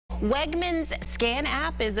Wegmans Scan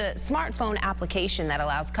app is a smartphone application that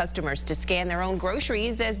allows customers to scan their own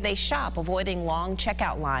groceries as they shop, avoiding long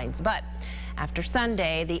checkout lines. But after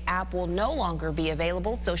Sunday, the app will no longer be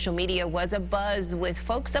available. Social media was abuzz with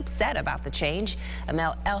folks upset about the change.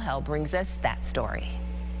 Amel Elhel brings us that story.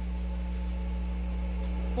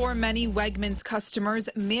 For many Wegmans customers,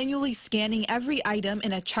 manually scanning every item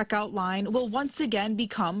in a checkout line will once again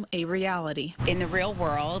become a reality. In the real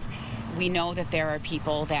world, we know that there are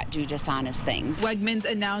people that do dishonest things. Wegmans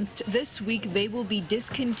announced this week they will be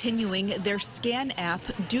discontinuing their scan app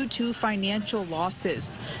due to financial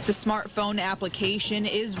losses. The smartphone application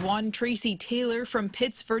is one Tracy Taylor from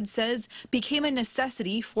Pittsford says became a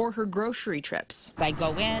necessity for her grocery trips. I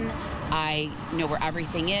go in, I know where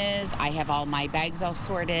everything is, I have all my bags all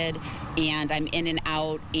sorted, and I'm in and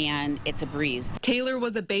out, and it's a breeze. Taylor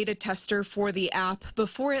was a beta tester for the app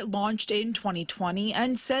before it launched in 2020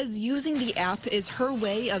 and says using the app is her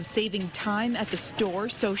way of saving time at the store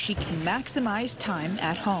so she can maximize time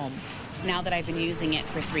at home. Now that I've been using it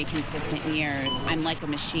for 3 consistent years, I'm like a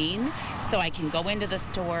machine, so I can go into the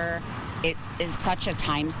store. It is such a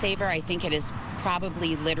time saver. I think it has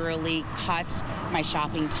probably literally cut my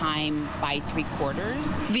shopping time by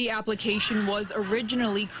 3/4. The application was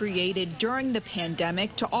originally created during the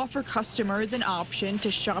pandemic to offer customers an option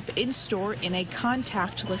to shop in-store in a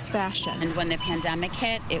contactless fashion. And when the pandemic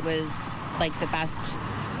hit, it was like the best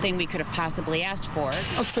thing we could have possibly asked for.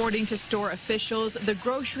 According to store officials, the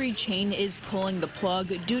grocery chain is pulling the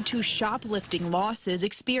plug due to shoplifting losses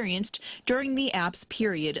experienced during the app's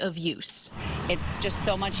period of use. It's just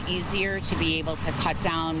so much easier to be able to cut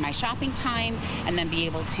down my shopping time and then be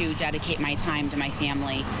able to dedicate my time to my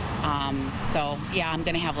family. So yeah, I'm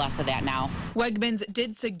going to have less of that now. Wegmans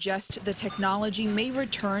did suggest the technology may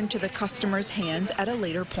return to the customer's hands at a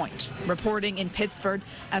later point. Reporting in Pittsford,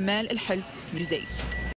 Amel Elhel, News 8.